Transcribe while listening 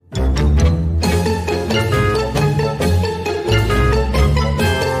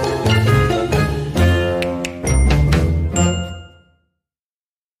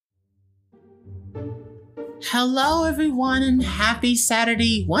Hello, everyone, and happy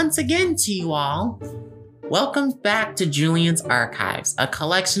Saturday once again to you all. Welcome back to Julian's Archives, a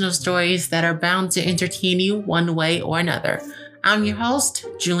collection of stories that are bound to entertain you one way or another. I'm your host,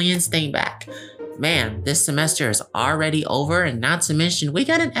 Julian Steinbach. Man, this semester is already over, and not to mention, we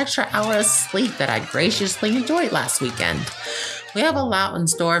got an extra hour of sleep that I graciously enjoyed last weekend. We have a lot in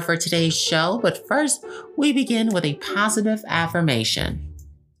store for today's show, but first, we begin with a positive affirmation.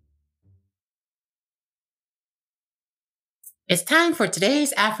 It's time for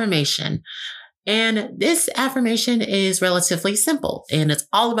today's affirmation. And this affirmation is relatively simple, and it's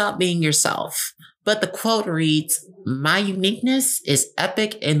all about being yourself. But the quote reads, "My uniqueness is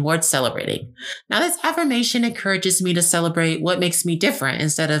epic and worth celebrating." Now, this affirmation encourages me to celebrate what makes me different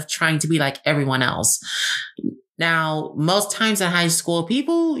instead of trying to be like everyone else. Now, most times in high school,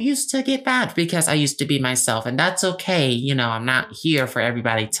 people used to get mad because I used to be myself, and that's okay. I'm not here for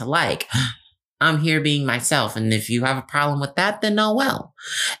everybody to like. I'm here being myself, and if you have a problem with that, then oh well.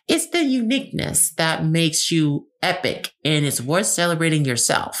 It's the uniqueness that makes you epic, and it's worth celebrating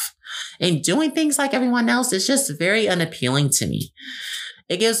yourself. And doing things like everyone else is just very unappealing to me.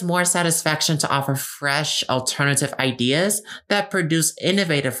 It gives more satisfaction to offer fresh, alternative ideas that produce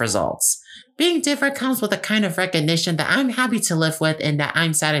innovative results. Being different comes with a kind of recognition that I'm happy to live with and that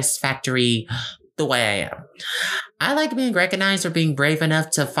I'm satisfactory the way I am. I like being recognized for being brave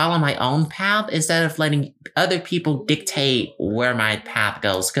enough to follow my own path instead of letting other people dictate where my path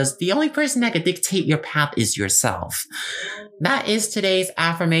goes, because the only person that can dictate your path is yourself. That is today's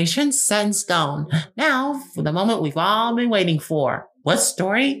affirmation, set in stone. Now, for the moment we've all been waiting for. What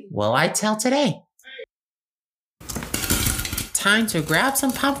story will I tell today? Time to grab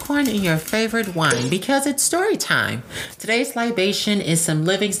some popcorn and your favorite wine because it's story time. Today's libation is some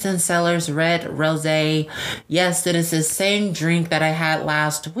Livingston Cellars Red Rosé. Yes, it is the same drink that I had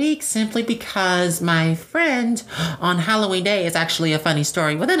last week simply because my friend on Halloween Day is actually a funny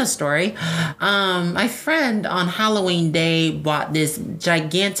story within a story. My friend on Halloween Day bought this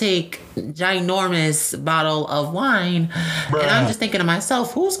ginormous bottle of wine. Bruh. And I'm just thinking to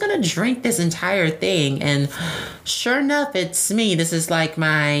myself, who's going to drink this entire thing? And sure enough, it's me. This is like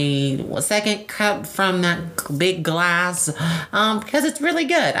my second cup from that big glass because it's really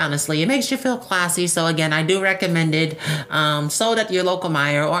good, honestly. It makes you feel classy. So again, I do recommend it. Sold at your local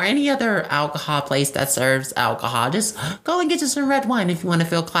Meijer or any other alcohol place that serves alcohol. Just go and get you some red wine if you want to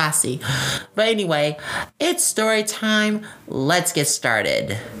feel classy. But anyway, it's story time. Let's get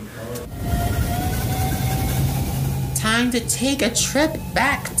started. Time to take a trip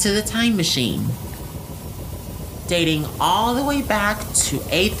back to the time machine. Dating all the way back to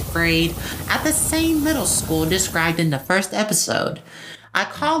 8th grade at the same middle school described in the first episode. I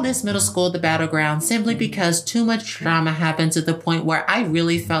call this middle school the battleground simply because too much drama happened to the point where I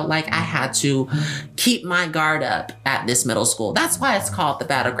really felt like I had to keep my guard up at this middle school. That's why it's called the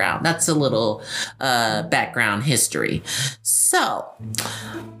battleground. That's a little background history. So,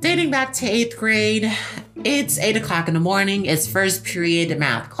 dating back to 8th grade, it's 8 o'clock in the morning. It's first period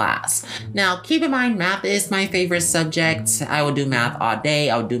math class. Now, keep in mind, math is my favorite subject. I will do math all day.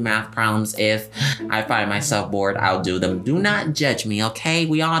 I'll do math problems. If I find myself bored, I'll do them. Do not judge me, okay?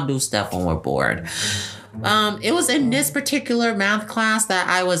 We all do stuff when we're bored. It was in this particular math class that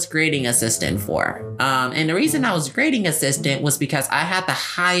I was grading assistant for. And the reason I was grading assistant was because I had the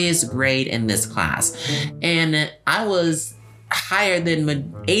highest grade in this class. And I was higher than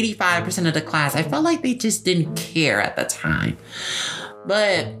 85% of the class. I felt like they just didn't care at the time.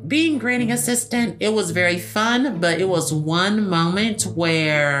 But being grading assistant, it was very fun, but it was one moment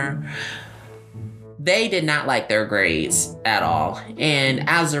where they did not like their grades at all. And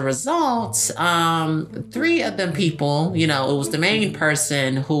as a result, 3 of them people, it was the main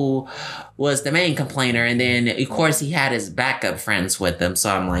person who was the main complainer. And then, of course, he had his backup friends with him.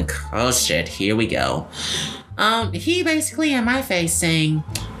 So I'm like, oh shit, here we go. He basically in my face saying,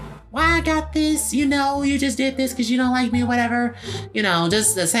 why I got this, you just did this because you don't like me or whatever.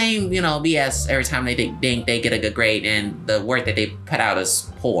 Just the same, BS every time they think they get a good grade and the work that they put out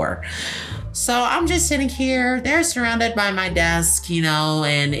is poor. So I'm just sitting here, they're surrounded by my desk,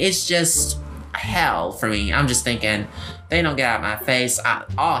 and it's just hell for me. I'm just thinking, they don't get out of my face,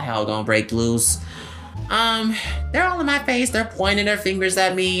 all hell gonna break loose. They're all in my face, they're pointing their fingers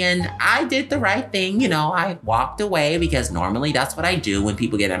at me, and I did the right thing, I walked away because normally that's what I do when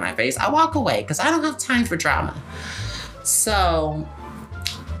people get in my face. I walk away because I don't have time for drama. So,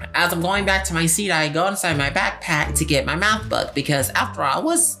 as I'm going back to my seat, I go inside my backpack to get my math book because after all, it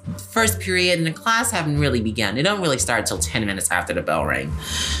was first period and the class haven't really begun. It don't really start till 10 minutes after the bell rang.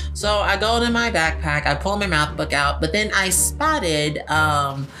 So I go to my backpack, I pull my math book out, but then I spotted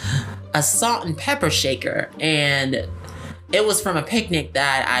a salt and pepper shaker. And it was from a picnic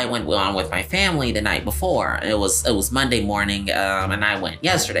that I went on with my family the night before. It was Monday morning, and I went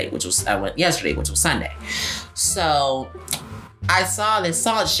yesterday, which was Sunday. So I saw this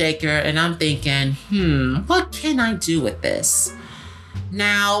salt shaker, and I'm thinking, what can I do with this?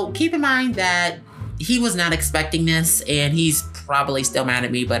 Now, keep in mind that he was not expecting this, and he's probably still mad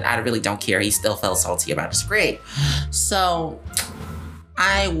at me, but I really don't care. He still felt salty about his grade. So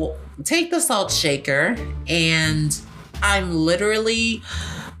I will take the salt shaker, and I'm literally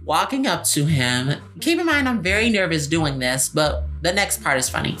walking up to him. Keep in mind, I'm very nervous doing this, but the next part is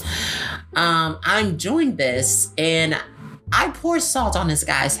funny. I'm doing this, and I poured salt on this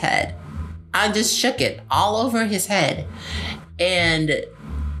guy's head. I just shook it all over his head. And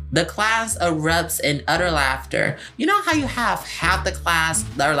the class erupts in utter laughter. You know how you have half the class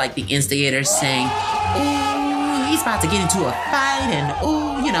that are like the instigators saying, "Ooh, he's about to get into a fight," and "Ooh,"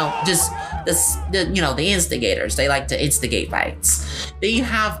 just the instigators. They like to instigate fights. Then you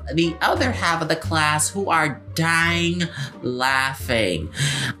have the other half of the class who are dying laughing.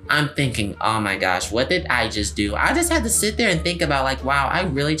 I'm thinking, oh my gosh, what did I just do? I just had to sit there and think about like, wow, I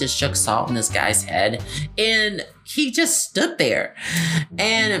really just shook salt in this guy's head. And he just stood there.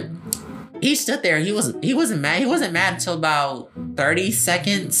 And he stood there. He wasn't mad. He wasn't mad until about 30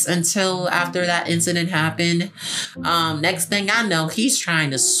 seconds until after that incident happened. Next thing I know, he's trying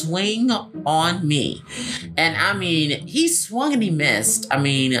to swing on me. And I mean, he swung and he missed. I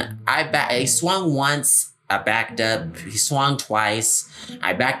mean, I swung once. I backed up. He swung twice.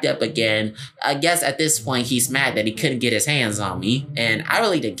 I backed up again. I guess at this point, he's mad that he couldn't get his hands on me. And I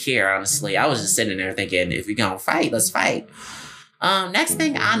really didn't care, honestly. I was just sitting there thinking, if you're going to fight, let's fight. Next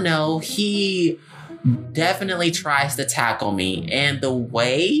thing I know, he definitely tries to tackle me. And the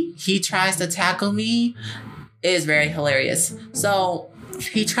way he tries to tackle me is very hilarious. So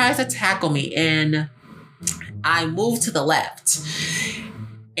he tries to tackle me and I move to the left.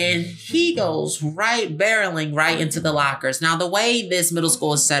 And he goes barreling right into the lockers. Now, the way this middle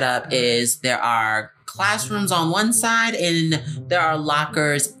school is set up is there are classrooms on one side and there are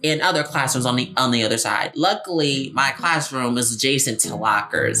lockers in other classrooms on the other side. Luckily, my classroom is adjacent to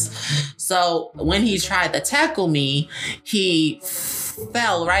lockers. So when he tried to tackle me, he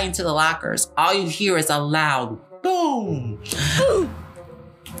fell right into the lockers. All you hear is a loud boom.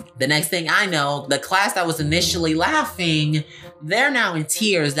 The next thing I know, the class that was initially laughing, they're now in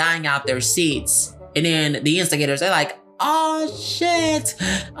tears, dying out their seats. And then the instigators, they're like, oh shit,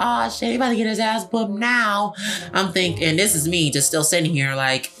 he about to get his ass whooped now. I'm thinking, this is me just still sitting here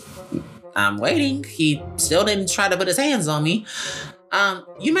like, I'm waiting. He still didn't try to put his hands on me.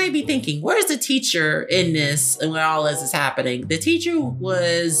 You might be thinking, where's the teacher in this and where all this is happening? The teacher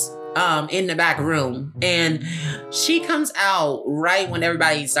was in the back room, and she comes out right when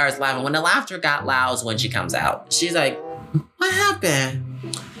everybody starts laughing. When the laughter got loud is when she comes out. She's like, what happened?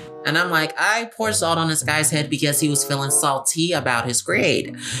 And I'm like, I poured salt on this guy's head because he was feeling salty about his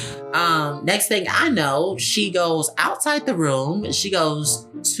grade. Next thing I know, she goes outside the room. She goes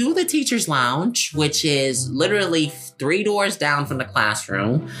to the teacher's lounge, which is literally 3 doors down from the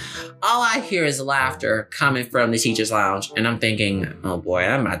classroom. All I hear is laughter coming from the teacher's lounge. And I'm thinking, oh boy,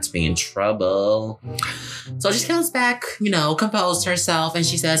 I'm about to be in trouble. So she comes back, composed herself, and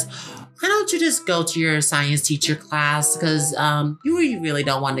she says, why don't you just go to your science teacher class? Because you really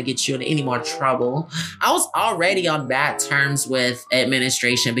don't want to get you in any more trouble. I was already on bad terms with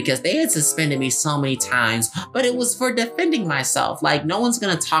administration because they had suspended me so many times, but it was for defending myself. Like, no one's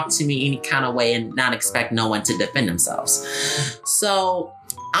going to talk to me any kind of way and not expect no one to defend themselves. So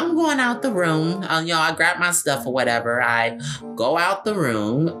I'm going out the room. I grab my stuff or whatever. I go out the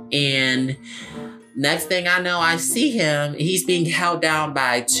room, and next thing I know, I see him. He's being held down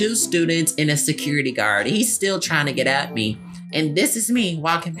by 2 students and a security guard. He's still trying to get at me. And this is me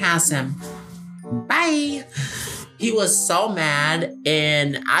walking past him. Bye. He was so mad,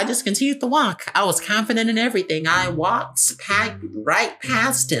 and I just continued to walk. I was confident in everything. I walked right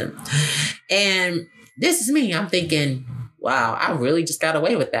past him. And this is me. I'm thinking, wow, I really just got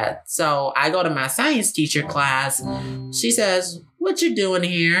away with that. So I go to my science teacher class. She says, what you doing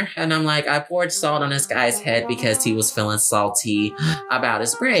here? And I'm like, I poured salt on this guy's head because he was feeling salty about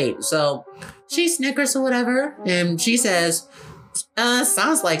his grade. So she snickers or whatever. And she says,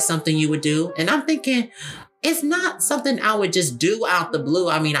 sounds like something you would do. And I'm thinking, it's not something I would just do out the blue.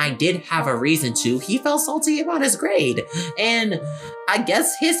 I mean, I did have a reason to. He felt salty about his grade. And I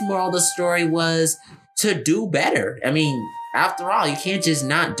guess his moral of the story was to do better. I mean, after all, you can't just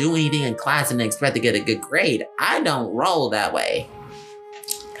not do anything in class and expect to get a good grade. I don't roll that way.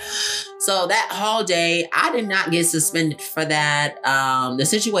 So that whole day, I did not get suspended for that. The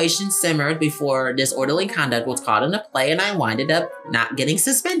situation simmered before disorderly conduct was called into play, and I winded up not getting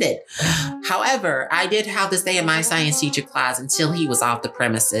suspended. However, I did have to stay in my science teacher class until he was off the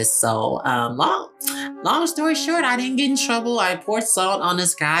premises. So long story short, I didn't get in trouble. I poured salt on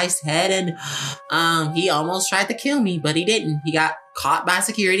this guy's head, and he almost tried to kill me, but he didn't. He got caught by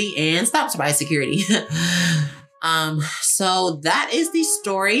security and stopped by security. So that is the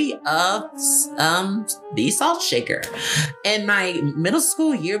story of the Salt Shaker. In my middle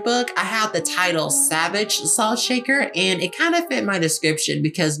school yearbook, I had the title Savage Salt Shaker, and it kind of fit my description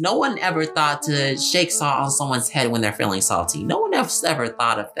because no one ever thought to shake salt on someone's head when they're feeling salty. No one else ever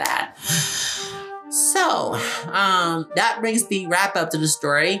thought of that. So, that brings the wrap up to the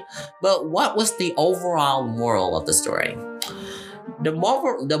story. But what was the overall moral of the story? The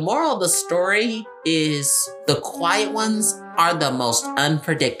moral of the story is the quiet ones are the most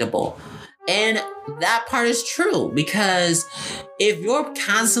unpredictable. And that part is true because if you're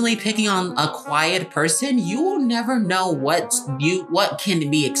constantly picking on a quiet person, you will never know what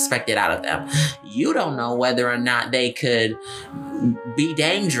can be expected out of them. You don't know whether or not they could be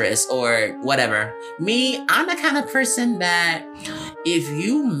dangerous or whatever. Me, I'm the kind of person that if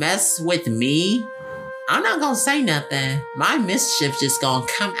you mess with me, I'm not gonna say nothing. My mischief just gonna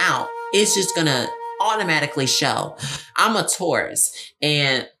come out. It's just gonna automatically show. I'm a Taurus,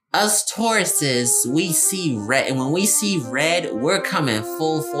 and us Tauruses, we see red. And when we see red, we're coming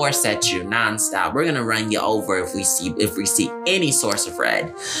full force at you nonstop. We're gonna run you over if we see any source of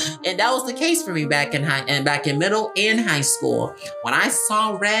red. And that was the case for me back in middle and high school. When I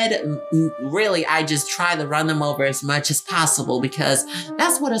saw red, really, I just try to run them over as much as possible because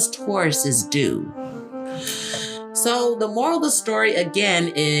that's what us Tauruses do. So the moral of the story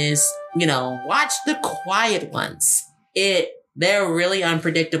again is, watch the quiet ones. They're really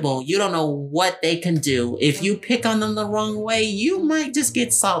unpredictable. You don't know what they can do. If you pick on them the wrong way, you might just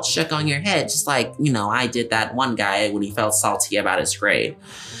get salt shook on your head. Just like, I did that one guy when he felt salty about his grade.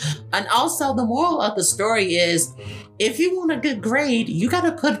 And also the moral of the story is, if you want a good grade, you got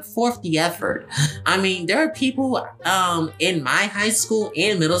to put forth the effort. I mean, there are people in my high school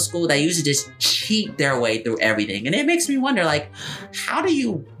and middle school that used to just cheat their way through everything. And it makes me wonder, how do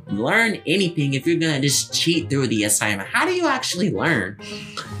you learn anything if you're going to just cheat through the assignment? How do you actually learn?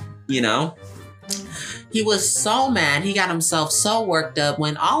 He was so mad. He got himself so worked up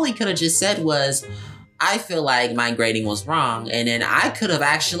when all he could have just said was, I feel like my grading was wrong. And then I could have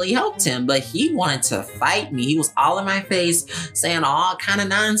actually helped him, but he wanted to fight me. He was all in my face saying all kind of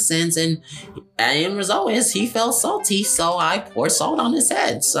nonsense. And the end result is he felt salty. So I poured salt on his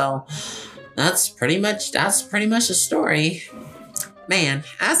head. So that's pretty much the story. Man,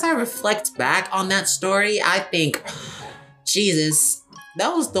 as I reflect back on that story, I think, Jesus, that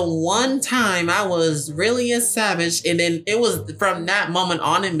was the one time I was really a savage. And then it was from that moment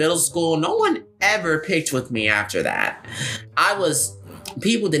on in middle school, no one ever picked with me after that.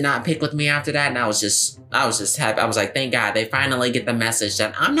 People did not pick with me after that. And I was just happy. I was like, thank God they finally get the message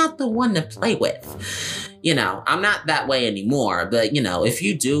that I'm not the one to play with. I'm not that way anymore. But, if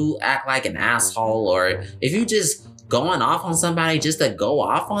you do act like an asshole, or if you just going off on somebody just to go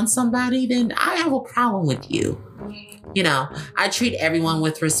off on somebody, then I have a problem with you. I treat everyone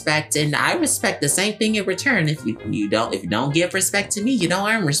with respect, and I respect the same thing in return. If you don't give respect to me, you don't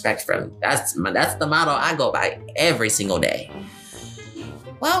earn respect from me. That's the motto I go by every single day.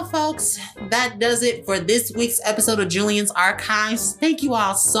 Well, folks, that does it for this week's episode of Julian's Archives. Thank you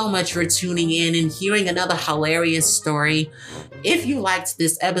all so much for tuning in and hearing another hilarious story. If you liked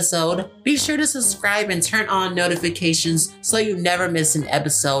this episode, be sure to subscribe and turn on notifications so you never miss an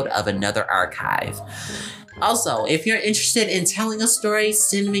episode of another archive. Also, if you're interested in telling a story,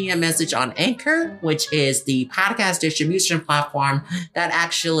 send me a message on Anchor, which is the podcast distribution platform that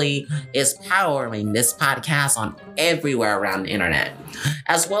actually is powering this podcast on everywhere around the internet,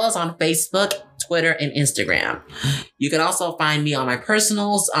 as well as on Facebook, Twitter, and Instagram. You can also find me on my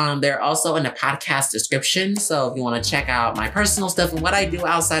personals. They're also in the podcast description. So if you want to check out my personal stuff and what I do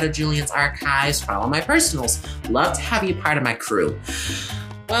outside of Julian's Archives, follow my personals. Love to have you part of my crew.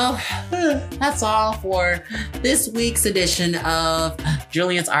 Well, that's all for this week's edition of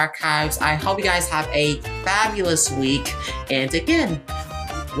Julian's Archives. I hope you guys have a fabulous week. And again,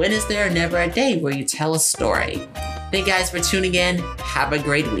 when is there never a day where you tell a story? Thank you guys for tuning in. Have a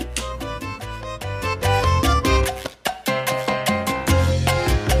great week.